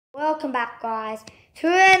Welcome back, guys, to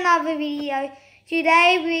another video.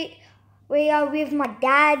 Today we are with my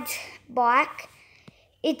dad's bike.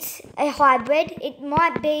 It's a hybrid. It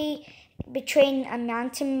might be between a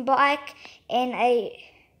mountain bike and a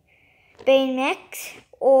BMX,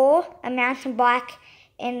 or a mountain bike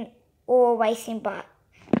or a racing bike,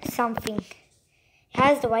 something. It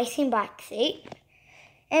has the racing bike seat.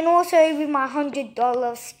 And also with my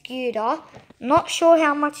 $100 scooter. Not sure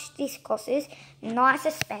how much this costs. Nice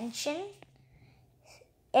suspension.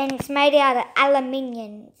 And it's made out of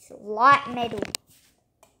aluminium. It's light metal.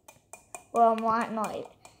 Well, it might not.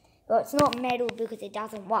 Well, it's not metal because it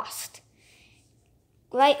doesn't rust.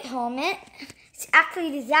 Great helmet. It's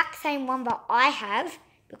actually the exact same one that I have,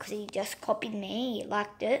 because he just copied me. He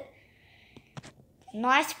liked it.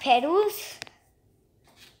 Nice pedals.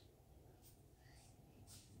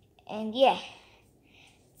 And yeah,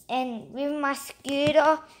 and with my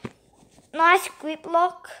scooter, nice grip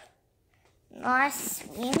lock, nice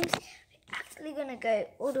rims. We're actually gonna go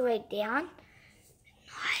all the way down.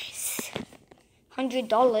 Nice,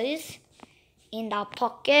 $100 in our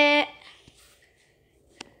pocket.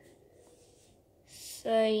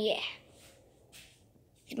 So yeah,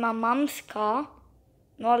 it's my mum's car.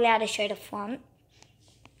 Not allowed to show the front.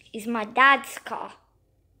 It's my dad's car.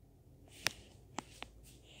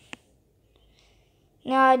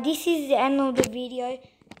 Now, this is the end of the video.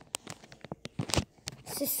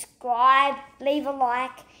 Subscribe, leave a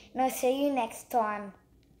like, and I'll see you next time.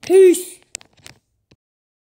 Peace!